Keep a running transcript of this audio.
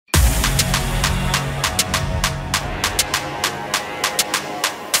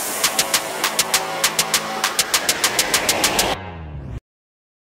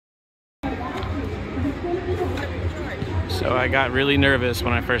So I got really nervous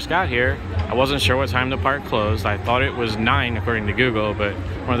when I first got here. I wasn't sure what time the park closed. I thought it was 9 according to Google, but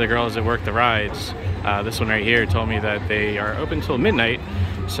one of the girls that worked the rides, this one right here, told me that they are open till midnight.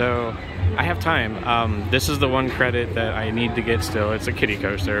 So I have time. This is the one credit that I need to get still. It's a kiddie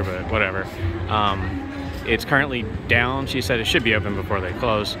coaster, but whatever. It's currently down. She said it should be open before they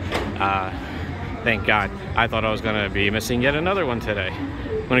close. Thank God. I thought I was gonna be missing yet another one today.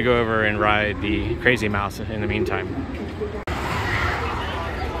 I'm gonna go over and ride the Crazy Mouse in the meantime.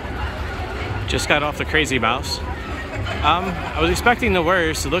 Just got off the Crazy Mouse. I was expecting the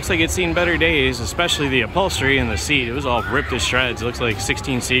worst. It looks like it's seen better days, especially the upholstery and the seat. It was all ripped to shreds. It looks like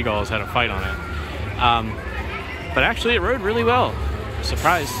 16 seagulls had a fight on it. But actually it rode really well.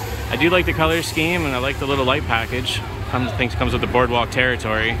 Surprised. I do like the color scheme and I like the little light package. Comes with the boardwalk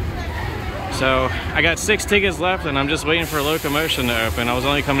territory. So I got 6 tickets left and I'm just waiting for Loco Motion to open. I was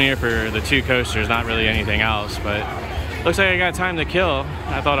only coming here for the 2 coasters, not really anything else, but looks like I got time to kill.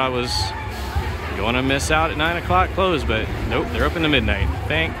 I thought I was going to miss out at 9 o'clock close, but nope, they're open to midnight.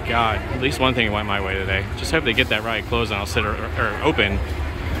 Thank God. At least one thing went my way today. Just hope they get that ride closed and I'll sit or open.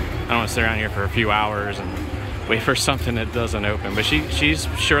 I don't want to sit around here for a few hours and wait for something that doesn't open, but she's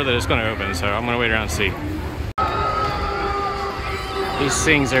sure that it's going to open, so I'm going to wait around and see. These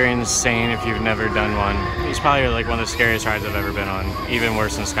things are insane if you've never done one. These probably are like one of the scariest rides I've ever been on, even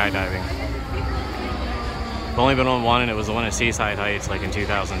worse than skydiving. I've only been on one and it was the one at Seaside Heights like in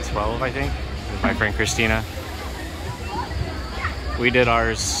 2012, I think, with my friend Christina. We did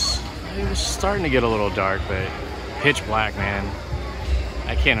ours, it was starting to get a little dark, but pitch black, man.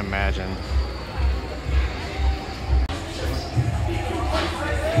 I can't imagine.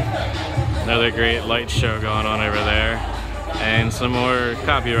 Another great light show going on over there. And some more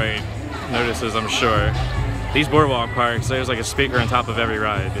copyright notices, I'm sure. These boardwalk parks, there's like a speaker on top of every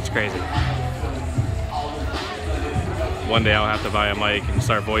ride. It's crazy. One day I'll have to buy a mic and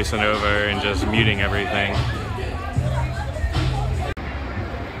start voicing over and just muting everything.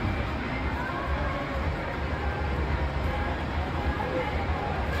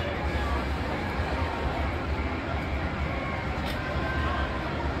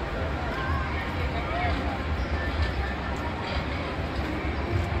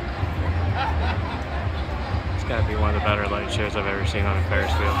 Gotta be one of the better light shows I've ever seen on a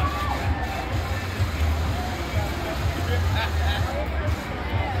Ferris wheel.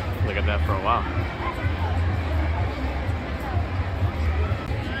 Look at that for a while.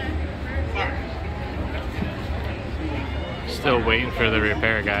 Still waiting for the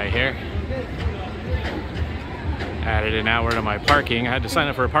repair guy here. Added an hour to my parking. I had to sign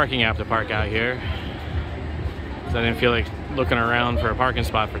up for a parking app to park out here. I didn't feel like looking around for a parking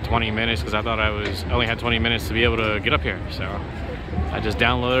spot for 20 minutes because I thought I only had 20 minutes to be able to get up here. So I just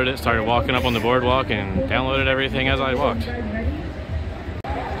downloaded it, started walking up on the boardwalk, and downloaded everything as I walked.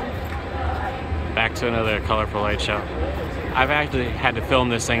 Back to another colorful light show. I've actually had to film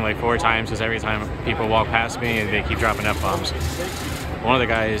this thing like 4 times because every time people walk past me, they keep dropping F-bombs. One of the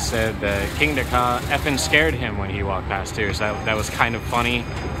guys said that King Dakar effing scared him when he walked past too, so that was kind of funny.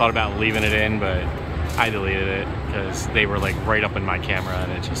 Thought about leaving it in, but I deleted it because they were like right up in my camera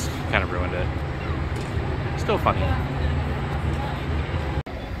and it just kind of ruined it. Still funny.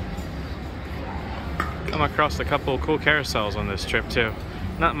 Come across a couple cool carousels on this trip too.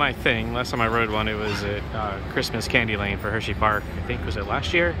 Not my thing. Last time I rode one, it was at Christmas Candy Lane for Hershey Park. I think, was it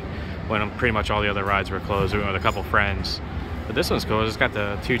last year? When pretty much all the other rides were closed. We went with a couple friends. But this one's cool. It's got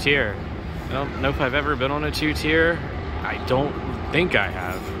the 2-tier. I don't know if I've ever been on a 2-tier. I don't think I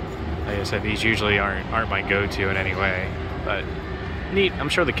have. Like I said, these usually aren't my go-to in any way, but neat. I'm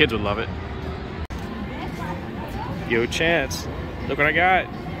sure the kids would love it. Yo, Chance, look what I got.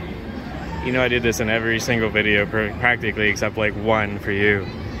 You know I did this in every single video practically except like one for you.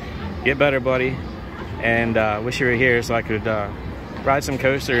 Get better, buddy. And wish you were here so I could ride some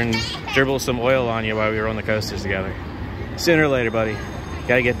coaster and dribble some oil on you while we were on the coasters together. Sooner or later, buddy.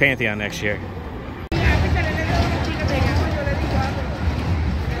 Gotta get Pantheon next year.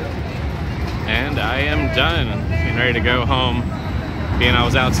 And I am done and ready to go home. Being I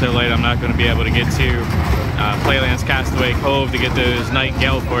was out so late, I'm not going to be able to get to Playland's Castaway Cove to get those night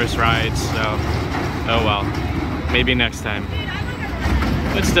gale force rides. So, oh well, maybe next time.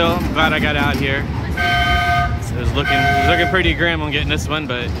 But still, I'm glad I got out here. It was looking pretty grim on getting this one,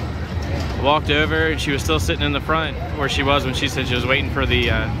 but I walked over and she was still sitting in the front where she was when she said she was waiting for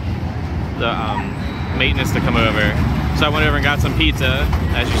the maintenance to come over. So I went over and got some pizza,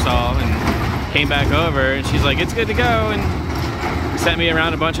 as you saw, and came back over and she's like, it's good to go, and sent me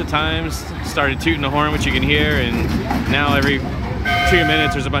around a bunch of times, started tooting the horn, which you can hear, and now every 2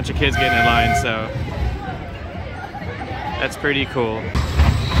 minutes there's a bunch of kids getting in line. So That's pretty cool.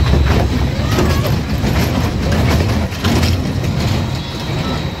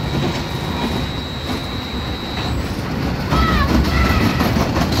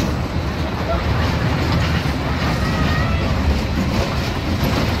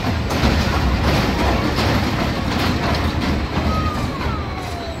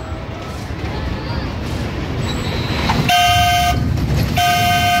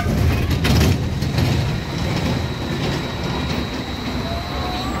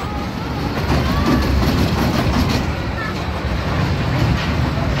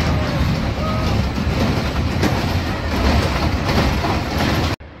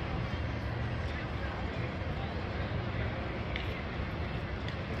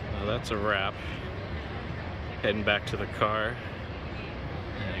 That's a wrap. Heading back to the car.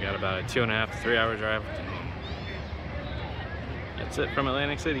 And I got about a 2.5 to 3 hour drive. That's it from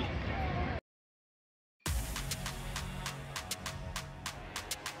Atlantic City.